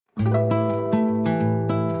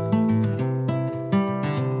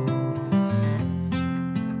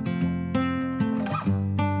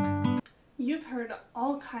You've heard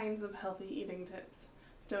all kinds of healthy eating tips.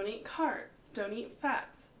 Don't eat carbs, don't eat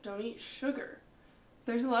fats, don't eat sugar.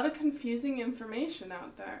 There's a lot of confusing information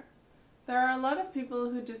out there. There are a lot of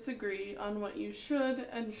people who disagree on what you should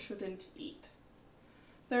and shouldn't eat.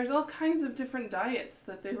 There's all kinds of different diets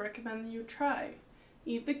that they recommend you try.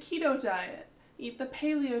 Eat the keto diet, eat the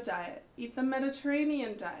paleo diet, eat the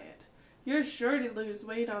Mediterranean diet. You're sure to lose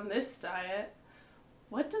weight on this diet.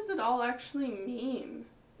 What does it all actually mean?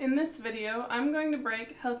 In this video, I'm going to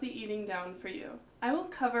break healthy eating down for you. I will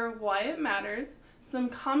cover why it matters, some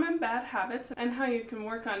common bad habits and how you can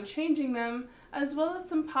work on changing them, as well as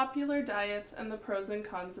some popular diets and the pros and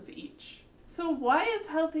cons of each. So why is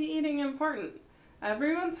healthy eating important?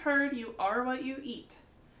 Everyone's heard you are what you eat.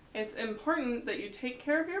 It's important that you take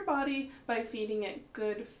care of your body by feeding it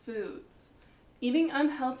good foods. Eating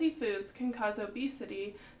unhealthy foods can cause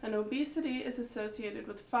obesity, and obesity is associated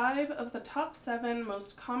with 5 of the top 7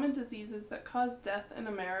 most common diseases that cause death in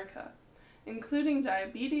America, including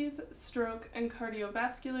diabetes, stroke, and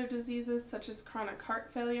cardiovascular diseases such as chronic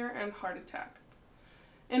heart failure and heart attack.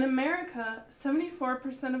 In America,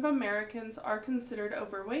 74% of Americans are considered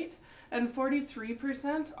overweight, and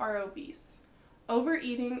 43% are obese.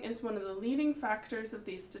 Overeating is one of the leading factors of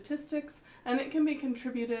these statistics, and it can be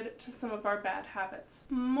contributed to some of our bad habits.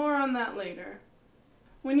 More on that later.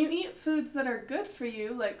 When you eat foods that are good for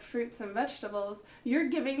you, like fruits and vegetables, you're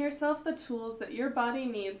giving yourself the tools that your body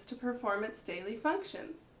needs to perform its daily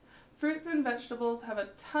functions. Fruits and vegetables have a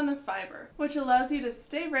ton of fiber, which allows you to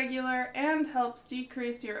stay regular and helps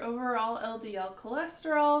decrease your overall LDL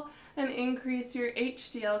cholesterol and increase your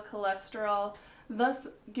HDL cholesterol, thus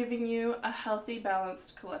giving you a healthy,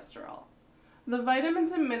 balanced cholesterol. The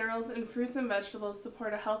vitamins and minerals in fruits and vegetables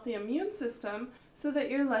support a healthy immune system so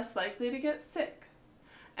that you're less likely to get sick.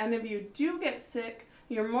 And if you do get sick,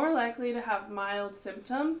 you're more likely to have mild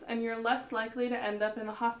symptoms and you're less likely to end up in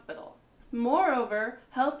the hospital. Moreover,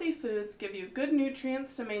 healthy foods give you good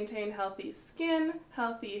nutrients to maintain healthy skin,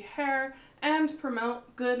 healthy hair, and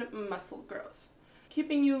promote good muscle growth,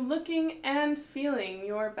 keeping you looking and feeling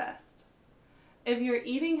your best. If you're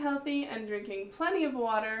eating healthy and drinking plenty of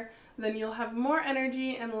water, then you'll have more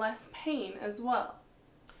energy and less pain as well.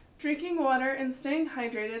 Drinking water and staying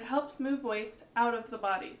hydrated helps move waste out of the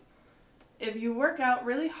body. If you work out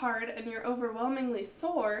really hard and you're overwhelmingly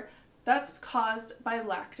sore, that's caused by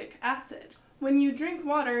lactic acid. When you drink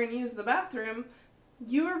water and use the bathroom,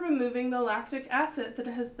 you are removing the lactic acid that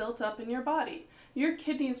has built up in your body. Your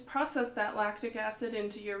kidneys process that lactic acid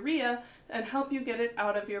into urea and help you get it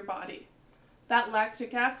out of your body. That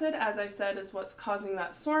lactic acid, as I said, is what's causing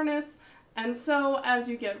that soreness, and so as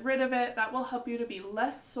you get rid of it, that will help you to be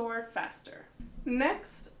less sore faster.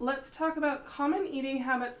 Next, let's talk about common eating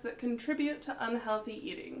habits that contribute to unhealthy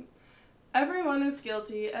eating. Everyone is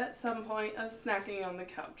guilty at some point of snacking on the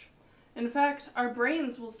couch. In fact, our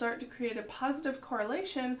brains will start to create a positive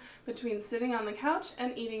correlation between sitting on the couch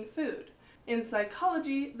and eating food. In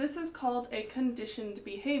psychology, this is called a conditioned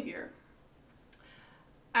behavior.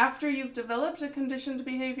 After you've developed a conditioned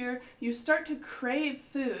behavior, you start to crave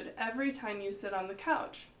food every time you sit on the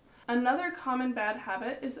couch. Another common bad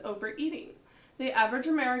habit is overeating. The average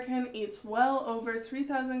American eats well over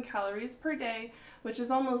 3,000 calories per day, which is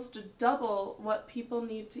almost double what people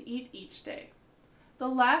need to eat each day. The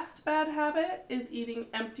last bad habit is eating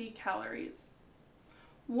empty calories.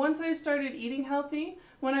 Once I started eating healthy,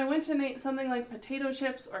 when I went and ate something like potato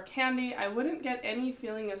chips or candy, I wouldn't get any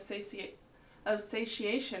feeling of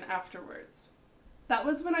satiation afterwards. That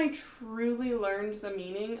was when I truly learned the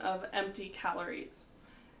meaning of empty calories.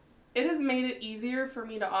 It has made it easier for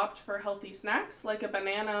me to opt for healthy snacks like a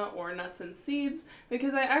banana or nuts and seeds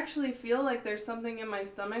because I actually feel like there's something in my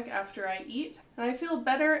stomach after I eat and I feel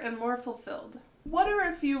better and more fulfilled. What are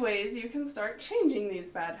a few ways you can start changing these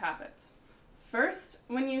bad habits? First,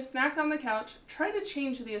 when you snack on the couch, try to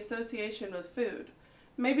change the association with food.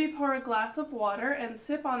 Maybe pour a glass of water and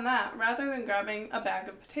sip on that rather than grabbing a bag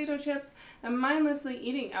of potato chips and mindlessly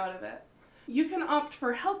eating out of it. You can opt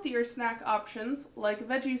for healthier snack options like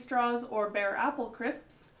veggie straws or bare apple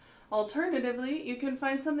crisps. Alternatively, you can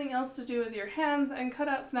find something else to do with your hands and cut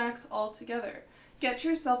out snacks altogether. Get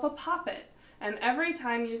yourself a Pop-It, and every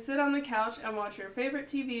time you sit on the couch and watch your favorite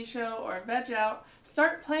TV show or veg out,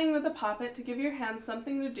 start playing with the Pop-It to give your hands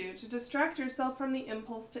something to do to distract yourself from the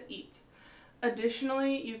impulse to eat.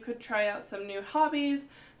 Additionally, you could try out some new hobbies,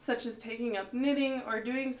 such as taking up knitting or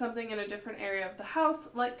doing something in a different area of the house,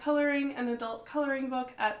 like coloring an adult coloring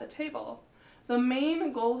book at the table. The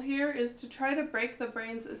main goal here is to try to break the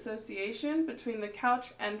brain's association between the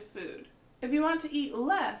couch and food. If you want to eat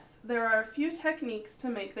less, there are a few techniques to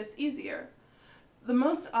make this easier. The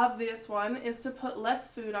most obvious one is to put less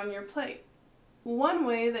food on your plate. One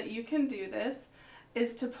way that you can do this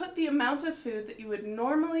is to put the amount of food that you would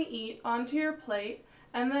normally eat onto your plate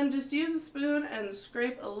and then just use a spoon and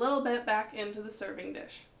scrape a little bit back into the serving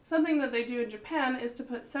dish. Something that they do in Japan is to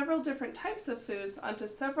put several different types of foods onto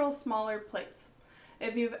several smaller plates.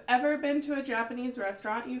 If you've ever been to a Japanese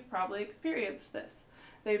restaurant, you've probably experienced this.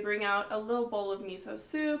 They bring out a little bowl of miso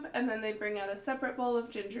soup, and then they bring out a separate bowl of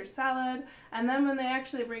ginger salad, and then when they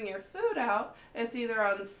actually bring your food out, it's either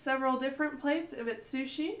on several different plates if it's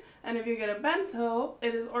sushi, and if you get a bento,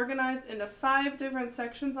 it is organized into 5 different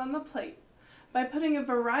sections on the plate. By putting a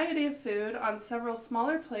variety of food on several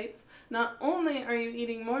smaller plates, not only are you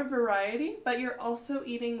eating more variety, but you're also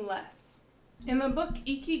eating less. In the book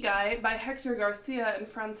Ikigai by Hector Garcia and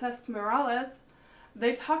Francesc Morales,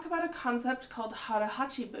 they talk about a concept called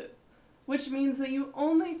hara-hachibu, which means that you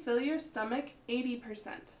only fill your stomach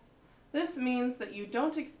 80%. This means that you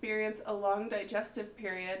don't experience a long digestive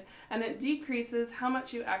period, and it decreases how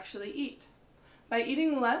much you actually eat. By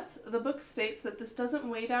eating less, the book states that this doesn't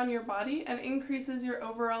weigh down your body and increases your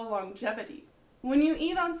overall longevity. When you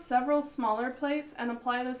eat on several smaller plates and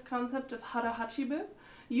apply this concept of hara-hachibu,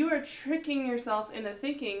 you are tricking yourself into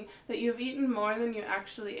thinking that you've eaten more than you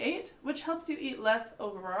actually ate, which helps you eat less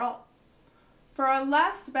overall. For our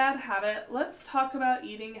last bad habit, let's talk about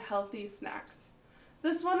eating healthy snacks.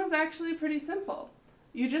 This one is actually pretty simple.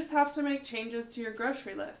 You just have to make changes to your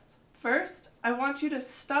grocery list. First, I want you to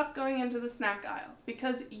stop going into the snack aisle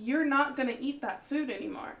because you're not going to eat that food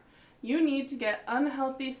anymore. You need to get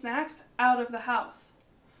unhealthy snacks out of the house.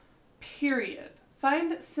 Period.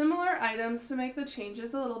 Find similar items to make the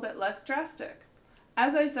changes a little bit less drastic.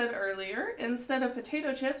 As I said earlier, instead of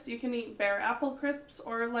potato chips, you can eat bare apple crisps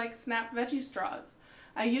or like Snap veggie straws.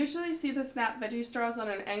 I usually see the Snap veggie straws on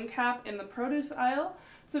an end cap in the produce aisle,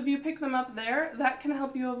 so if you pick them up there, that can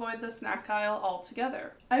help you avoid the snack aisle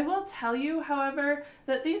altogether. I will tell you, however,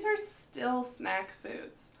 that these are still snack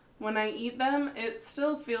foods. When I eat them, it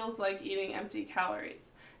still feels like eating empty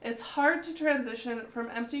calories. It's hard to transition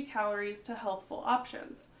from empty calories to healthful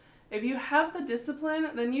options. If you have the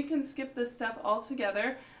discipline, then you can skip this step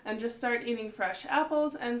altogether and just start eating fresh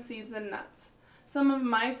apples and seeds and nuts. Some of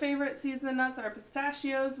my favorite seeds and nuts are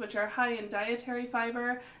pistachios, which are high in dietary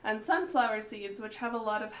fiber, and sunflower seeds, which have a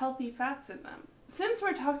lot of healthy fats in them. Since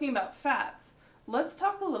we're talking about fats, let's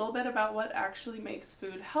talk a little bit about what actually makes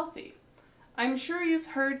food healthy. I'm sure you've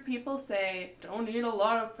heard people say, don't eat a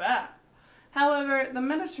lot of fat. However, the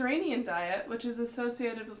Mediterranean diet, which is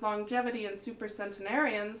associated with longevity and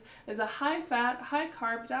supercentenarians, is a high-fat,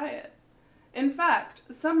 high-carb diet. In fact,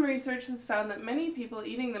 some research has found that many people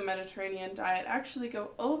eating the Mediterranean diet actually go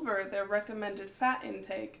over their recommended fat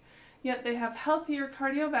intake, yet they have healthier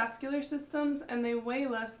cardiovascular systems and they weigh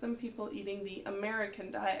less than people eating the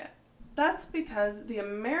American diet. That's because the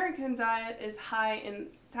American diet is high in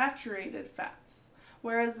saturated fats,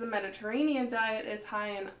 whereas the Mediterranean diet is high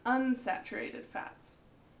in unsaturated fats.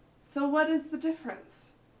 So what is the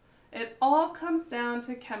difference? It all comes down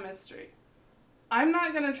to chemistry. I'm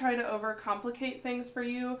not going to try to overcomplicate things for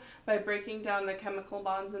you by breaking down the chemical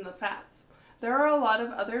bonds in the fats. There are a lot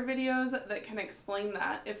of other videos that can explain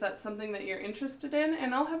that if that's something that you're interested in,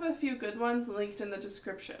 and I'll have a few good ones linked in the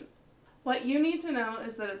description. What you need to know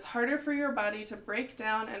is that it's harder for your body to break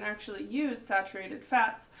down and actually use saturated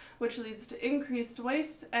fats, which leads to increased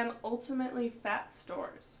waste and ultimately fat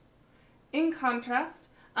stores. In contrast,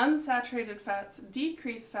 unsaturated fats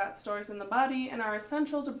decrease fat stores in the body and are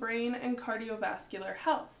essential to brain and cardiovascular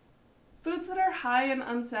health. Foods that are high in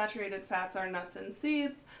unsaturated fats are nuts and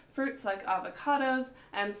seeds, fruits like avocados,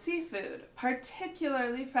 and seafood,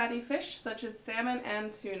 particularly fatty fish such as salmon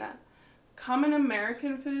and tuna. Common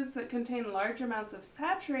American foods that contain large amounts of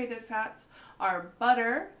saturated fats are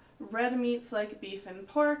butter, red meats like beef and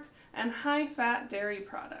pork, and high-fat dairy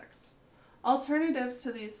products. Alternatives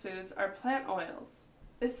to these foods are plant oils,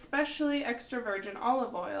 especially extra virgin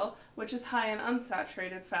olive oil, which is high in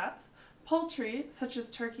unsaturated fats, poultry, such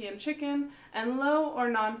as turkey and chicken, and low or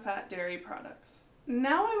non-fat dairy products.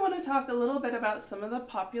 Now I want to talk a little bit about some of the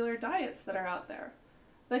popular diets that are out there.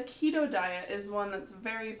 The keto diet is one that's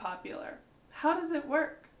very popular. How does it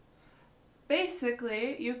work?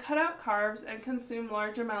 Basically, you cut out carbs and consume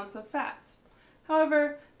large amounts of fats.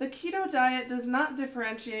 However, the keto diet does not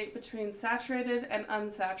differentiate between saturated and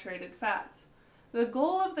unsaturated fats. The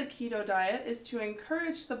goal of the keto diet is to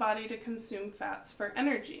encourage the body to consume fats for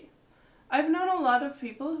energy. I've known a lot of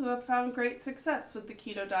people who have found great success with the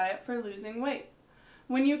keto diet for losing weight.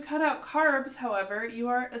 When you cut out carbs, however, you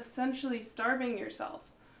are essentially starving yourself.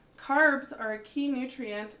 Carbs are a key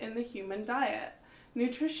nutrient in the human diet.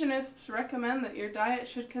 Nutritionists recommend that your diet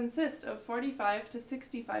should consist of 45 to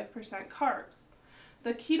 65% carbs.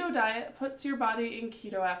 The keto diet puts your body in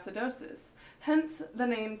ketoacidosis, hence the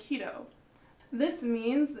name keto. This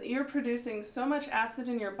means that you're producing so much acid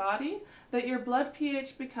in your body that your blood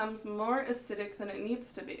pH becomes more acidic than it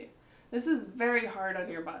needs to be. This is very hard on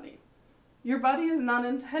your body. Your body is not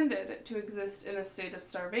intended to exist in a state of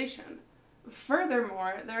starvation.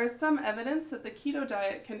 Furthermore, there is some evidence that the keto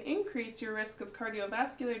diet can increase your risk of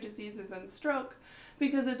cardiovascular diseases and stroke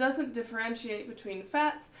because it doesn't differentiate between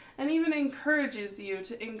fats and even encourages you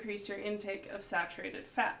to increase your intake of saturated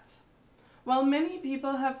fats. While many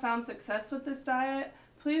people have found success with this diet,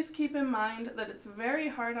 please keep in mind that it's very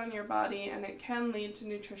hard on your body and it can lead to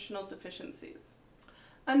nutritional deficiencies.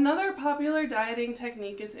 Another popular dieting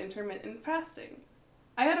technique is intermittent fasting.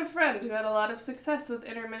 I had a friend who had a lot of success with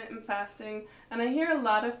intermittent fasting, and I hear a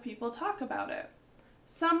lot of people talk about it.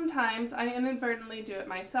 Sometimes I inadvertently do it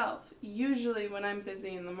myself, usually when I'm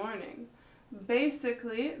busy in the morning.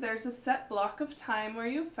 Basically, there's a set block of time where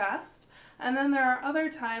you fast, and then there are other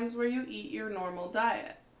times where you eat your normal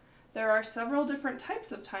diet. There are several different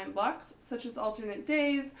types of time blocks, such as alternate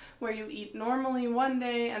days, where you eat normally one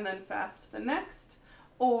day and then fast the next,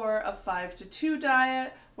 or a 5-to-2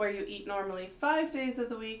 diet, where you eat normally 5 days of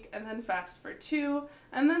the week and then fast for 2,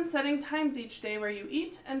 and then setting times each day where you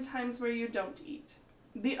eat and times where you don't eat.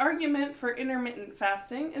 The argument for intermittent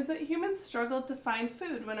fasting is that humans struggled to find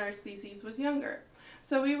food when our species was younger,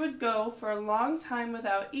 so we would go for a long time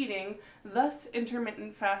without eating, thus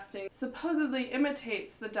intermittent fasting supposedly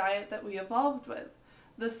imitates the diet that we evolved with.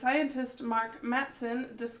 The scientist Mark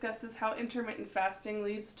Mattson discusses how intermittent fasting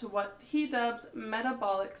leads to what he dubs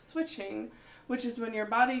metabolic switching, which is when your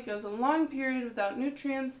body goes a long period without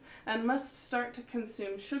nutrients and must start to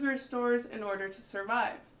consume sugar stores in order to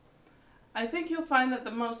survive. I think you'll find that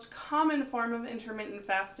the most common form of intermittent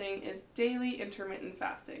fasting is daily intermittent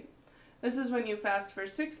fasting. This is when you fast for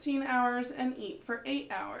 16 hours and eat for 8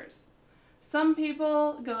 hours. Some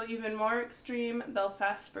people go even more extreme. They'll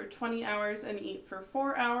fast for 20 hours and eat for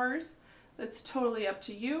 4 hours. It's totally up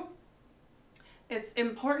to you. It's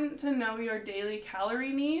important to know your daily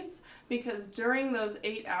calorie needs because during those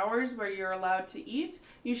 8 hours where you're allowed to eat,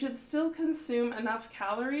 you should still consume enough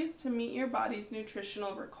calories to meet your body's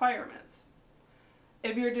nutritional requirements.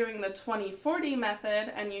 If you're doing the 20-40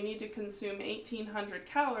 method and you need to consume 1,800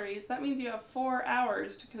 calories, that means you have 4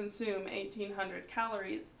 hours to consume 1,800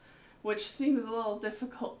 calories, which seems a little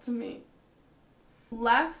difficult to me.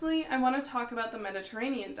 Lastly, I want to talk about the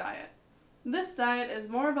Mediterranean diet. This diet is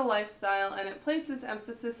more of a lifestyle and it places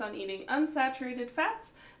emphasis on eating unsaturated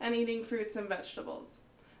fats and eating fruits and vegetables.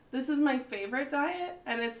 This is my favorite diet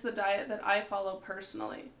and it's the diet that I follow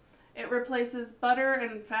personally. It replaces butter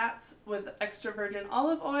and fats with extra virgin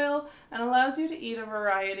olive oil and allows you to eat a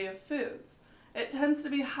variety of foods. It tends to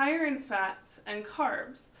be higher in fats and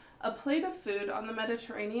carbs. A plate of food on the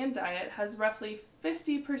Mediterranean diet has roughly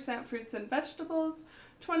 50% fruits and vegetables,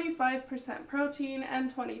 25% protein,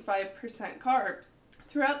 and 25% carbs.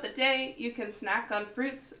 Throughout the day, you can snack on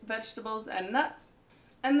fruits, vegetables, and nuts,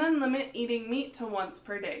 and then limit eating meat to once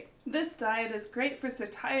per day. This diet is great for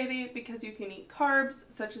satiety because you can eat carbs,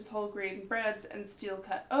 such as whole grain breads and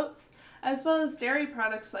steel-cut oats, as well as dairy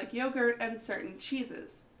products like yogurt and certain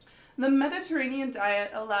cheeses. The Mediterranean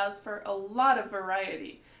diet allows for a lot of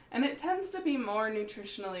variety, and it tends to be more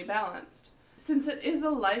nutritionally balanced. Since it is a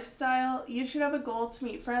lifestyle, you should have a goal to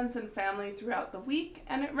meet friends and family throughout the week,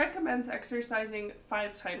 and it recommends exercising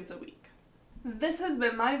 5 times a week. This has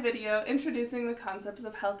been my video introducing the concepts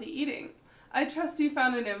of healthy eating. I trust you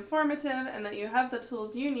found it informative and that you have the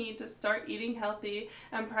tools you need to start eating healthy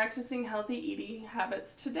and practicing healthy eating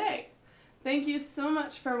habits today. Thank you so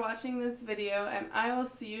much for watching this video, and I will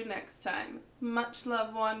see you next time. Much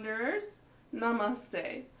love, wanderers.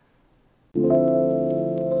 Namaste.